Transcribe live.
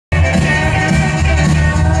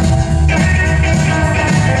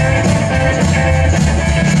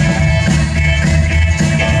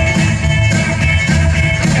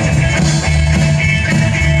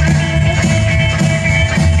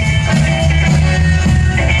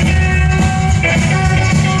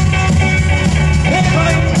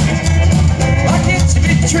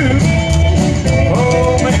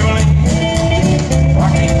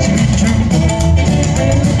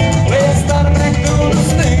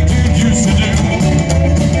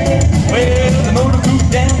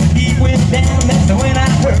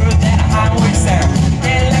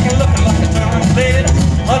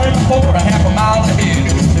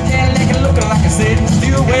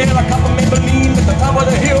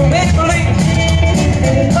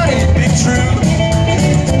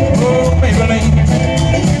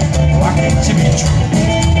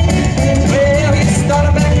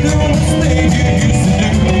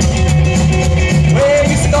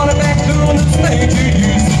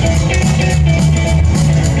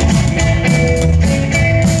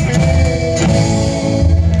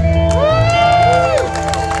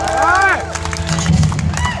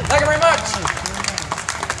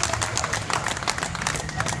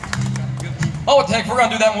Oh, what the heck, we're going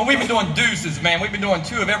to do that one. We've been doing deuces, man. We've been doing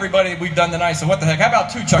 2 of everybody we've done tonight, so what the heck? How about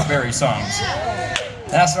 2 Chuck Berry songs?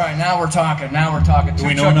 That's right, now we're talking. Do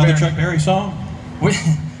we know another Chuck Berry song?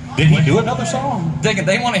 Did he do another song?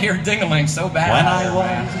 They want to hear Ding-a-ling so bad.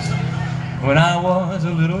 When I was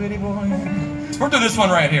a little itty boy. We'll do this one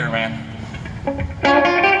right here, man.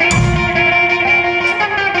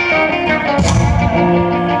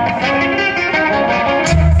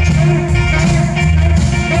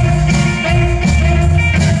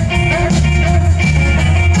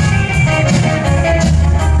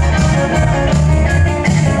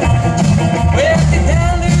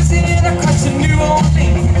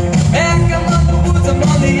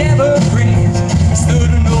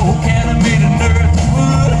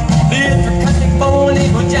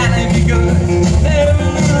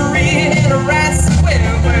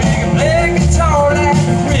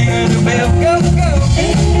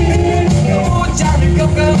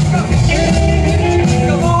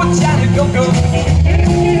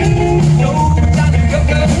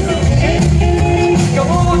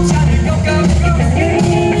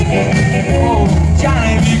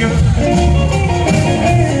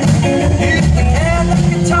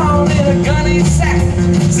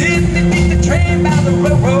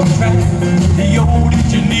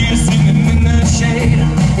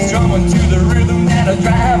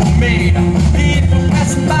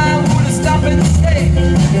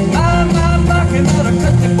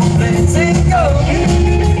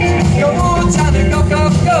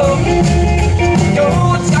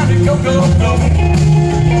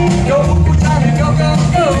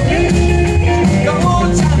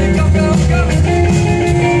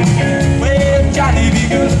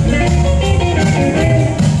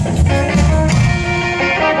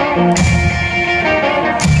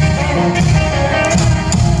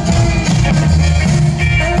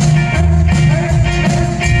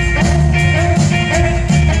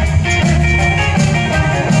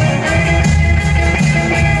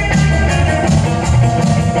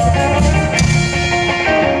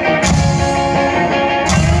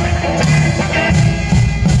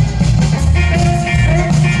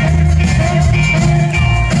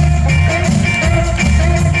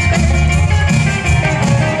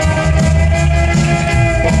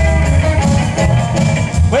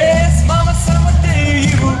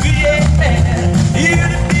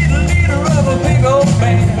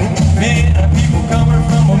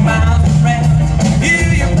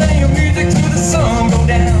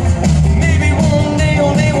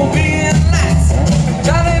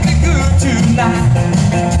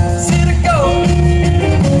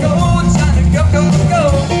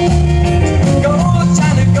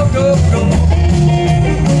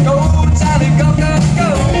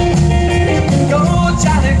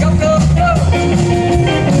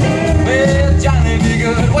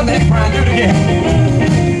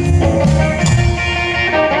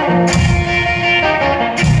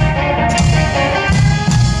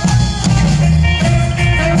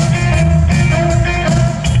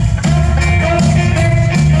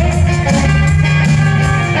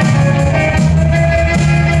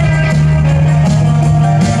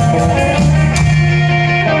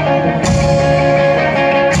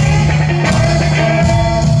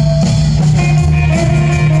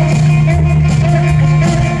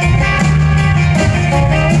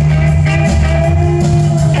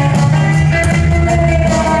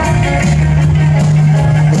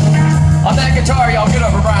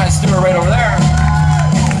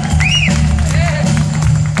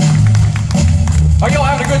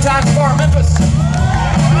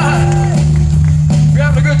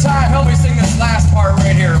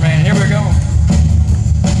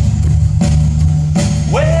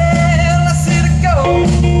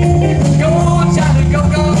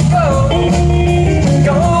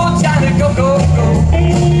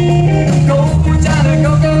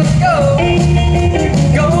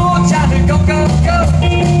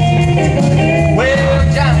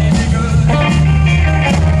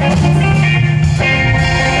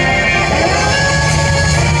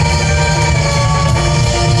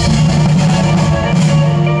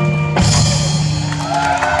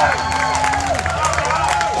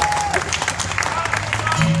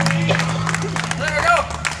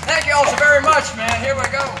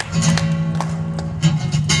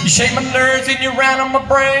 Shake my nerves and you round on my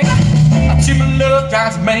brain. I chew my love,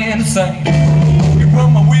 drives a man insane. You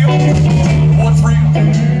run my wheel, what's real?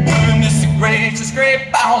 Goodness gracious,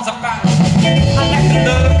 great balls of fire. I like the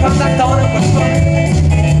love cause I thought it was fun.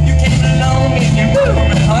 You came along and you moved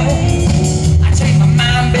me, honey. I changed my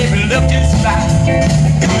mind, baby, love just fine.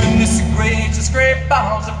 Goodness gracious, great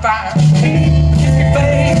balls of fire. Kiss me,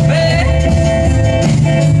 baby.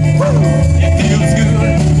 Woo!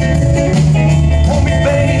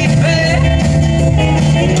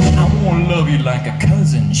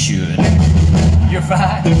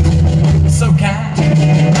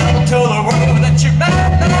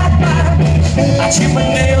 chew my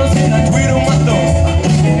nails and I twiddle my thumb.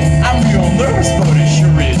 I'm real nervous, but it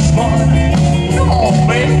sure is fun. Come on,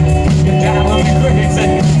 baby, you're driving me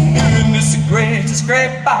crazy. Goodness gracious,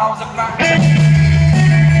 great balls of fire.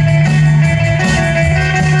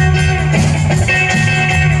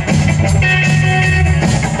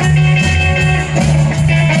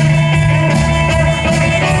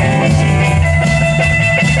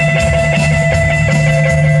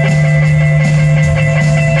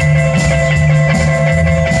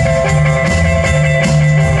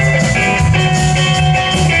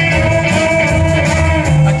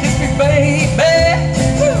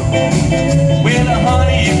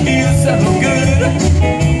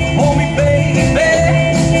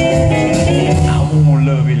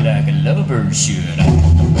 Should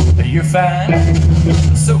you're fine,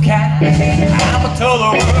 so kind. I'ma tell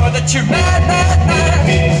the world that you're mine, mine,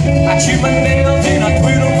 mine. I chew my nails and I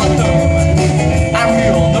twiddle my thumb. I'm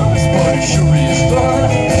real nervous, but it sure is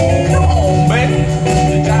fun. Come on, baby,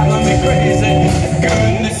 you're driving me crazy.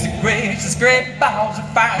 Goodness gracious, great balls of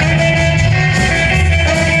fire.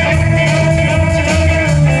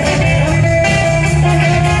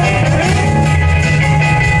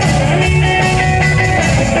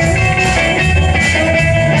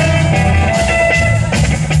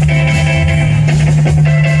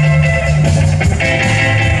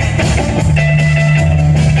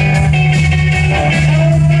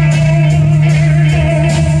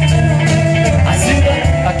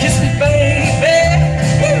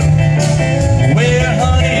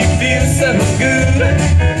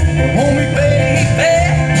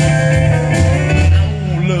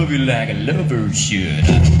 Like a lover should.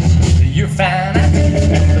 You're fine,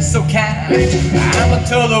 so kind. I'ma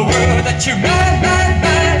tell the world that you're mine, mine,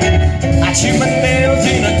 mine. I chew my nails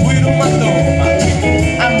and I twiddle my thumb.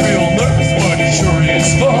 I'm real nervous, but it sure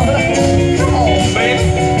is fun. Come on, baby,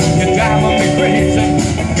 you're driving me crazy.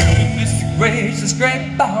 Goodness gracious,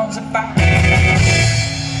 great balls of fire.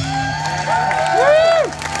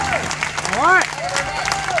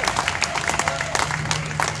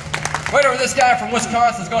 Wait over, this guy from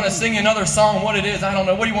Wisconsin is going to sing another song. What it is, I don't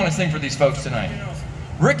know. What do you want to sing for these folks tonight?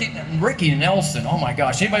 Ricky Nelson. Oh my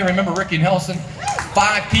gosh. Anybody remember Ricky Nelson?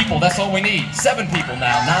 5 people. That's all we need. 7 people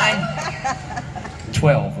now. 9?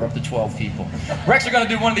 12. We're up to 12 people. We're actually going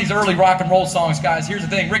to do one of these early rock and roll songs, guys. Here's the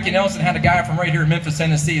thing. Ricky Nelson had a guy from right here in Memphis,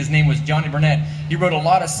 Tennessee. His name was Johnny Burnett. He wrote a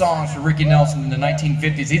lot of songs for Ricky Nelson in the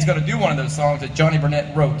 1950s. He's going to do one of those songs that Johnny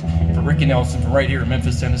Burnett wrote for Ricky Nelson from right here in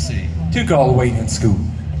Memphis, Tennessee. Tune called Waiting in School.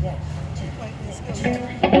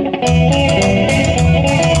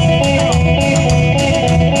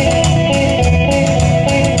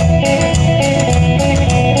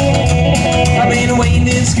 I've been waiting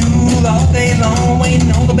in school all day long,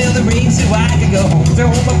 waiting on the bell to ring so I can go home. Throw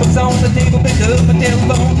my books on the table, pick up my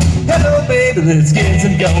telephone. Hello, baby, let's get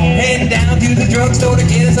some go. Heading down to the drugstore to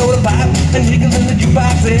get a soda pop. A nickel in the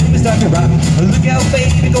jukebox and we start to rock. Look out,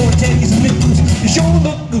 baby, gonna tell you some news. You sure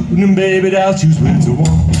look good, and baby, I'll choose when it's a 1,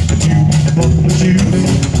 a 2, a buckle my shoes.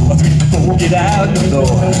 A 3, 4, get out the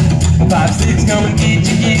door. 5, 6, come and get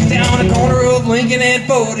your kids down the corner of Lincoln and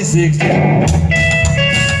 46.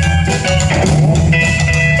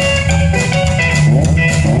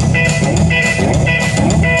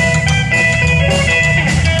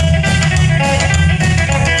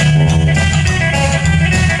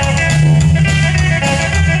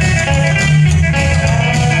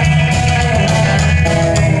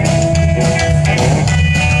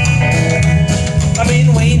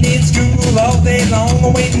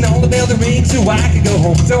 Waiting on the bell to ring so I can go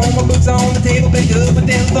home. Throw my books on the table, pick up my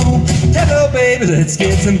telephone. Hello, baby, let's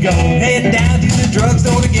get some go. Heading down to the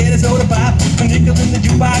drugstore to get a soda pop. A nickel in the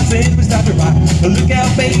jukebox and we start to rock. Look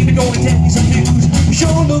out, baby, gonna tell you some news. You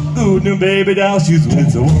sure look good, now, baby, down shoes. When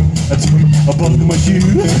it's a 1, a 2, a buckle my shoes.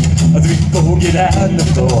 A 3, 4, get out the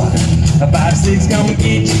door. A 5, 6, come and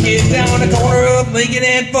get your kids down the corner of Lincoln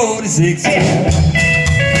and 46. Yeah.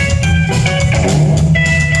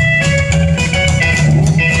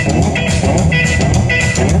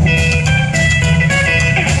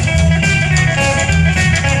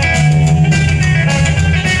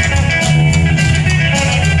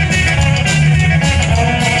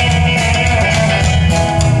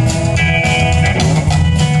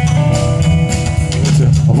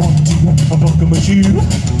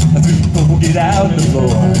 A 3, 4, get out the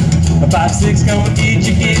floor. A 5, 6, come and get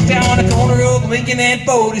your kids down the corner of Lincoln and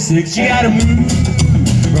 46. You gotta move.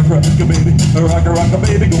 Rock, rock, baby. Rock,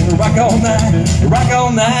 baby. Gonna rock all night. Rock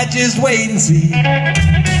all night, just wait and see.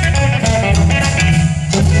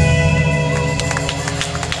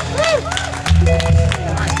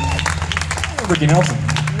 Ricky Nelson.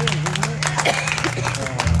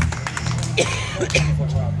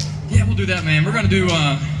 Yeah, we'll do that, man. We're gonna do,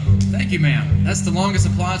 thank you, ma'am. That's the longest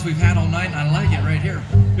applause we've had all night, and I like it right here.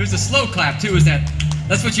 There's a slow clap, too,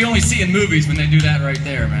 that's what you only see in movies when they do that right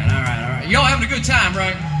there, man. All right. Y'all having a good time,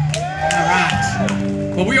 right? All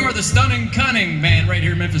right. Well, we are the Stunning Cunning band right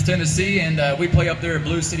here in Memphis, Tennessee, and we play up there at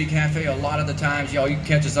Blue City Cafe a lot of the times. Y'all, you can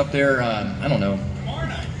catch us up there, I don't know. Tomorrow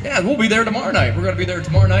night. Yeah, we'll be there tomorrow night. We're gonna be there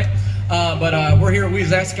tomorrow night. But we're here. We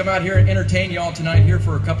was asked to come out here and entertain y'all tonight here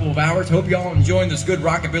for a couple of hours. Hope y'all enjoying this good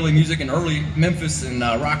rockabilly music and early Memphis and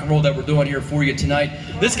rock and roll that we're doing here for you tonight.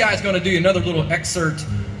 This guy's going to do another little excerpt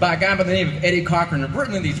by a guy by the name of Eddie Cochran. I've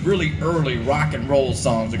written these really early rock and roll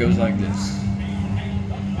songs that goes like this.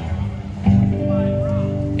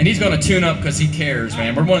 And he's going to tune up because he cares,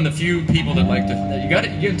 man. We're one of the few people that like to... You got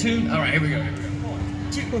it? You get a tune? All right, here we go.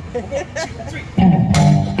 2, 3.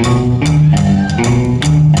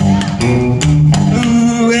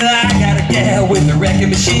 Well, I got a gal with a wrecking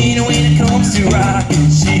machine. When it comes to rockin',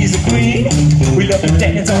 she's a queen. We love to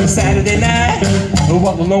dance on a Saturday night.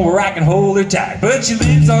 Walk alone where I can hold her tight. But she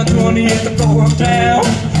lives on 20th floor of town.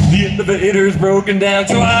 The elevator's broken down,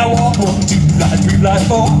 so I walk 1, 2, flight 3, flight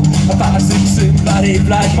 4, 5, 6, 7, flight 8,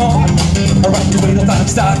 flight more. I rock the way the I'm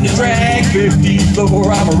starting to drag. 15th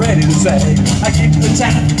floor, I'm ready to sag. I get to the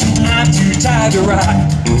top, I'm too tired to ride.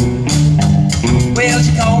 Well,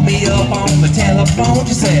 she called me up on the telephone.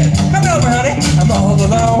 She said, "Come over, honey, I'm all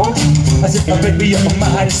alone." I said, "Oh, baby, you're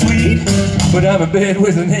mighty sweet, but I'm in bed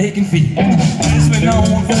with an aching feet." This went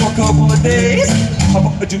on for a couple of days.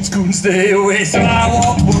 I just couldn't stay away, so I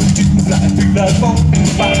walked 1, 2, flight 3, flight 4,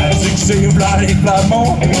 5, 6, 7, flight 8, flight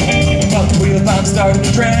more. About the wheel, I'm starting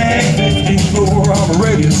to drag. 15th floor, I'm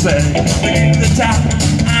ready to sag. To get to the top,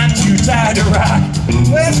 I'm too tired to rock.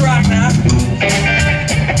 Let's rock now.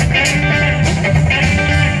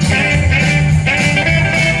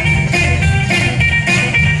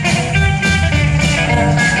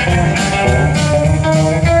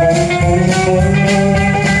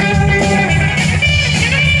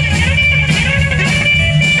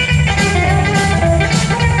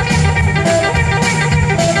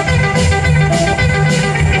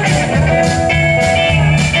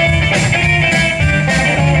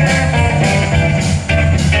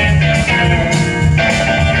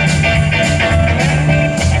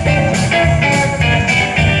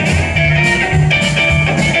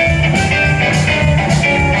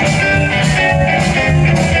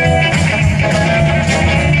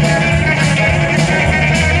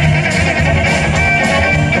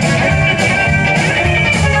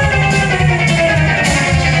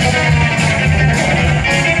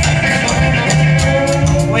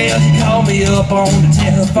 Up on the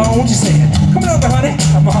telephone, she said, "Come over, honey,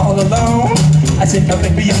 I'm all alone." I said, "Oh,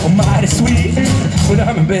 baby, you're mighty sweet, but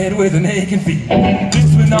I'm in bed with an aching feet."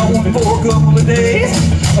 This went on for a couple of days,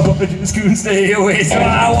 but I just couldn't stay away, so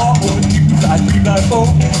I walked 1, 2, flight 3, flight 4,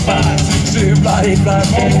 5, 6, 7, flight 8, flight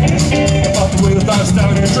more. About the way the I'm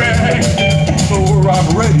starting to drag. Before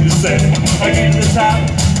I'm ready to sag, I get to the top,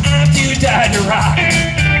 I'm too tired to rock.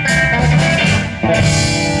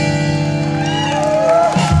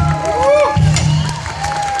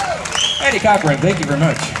 Eddie Cochran, thank you very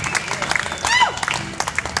much.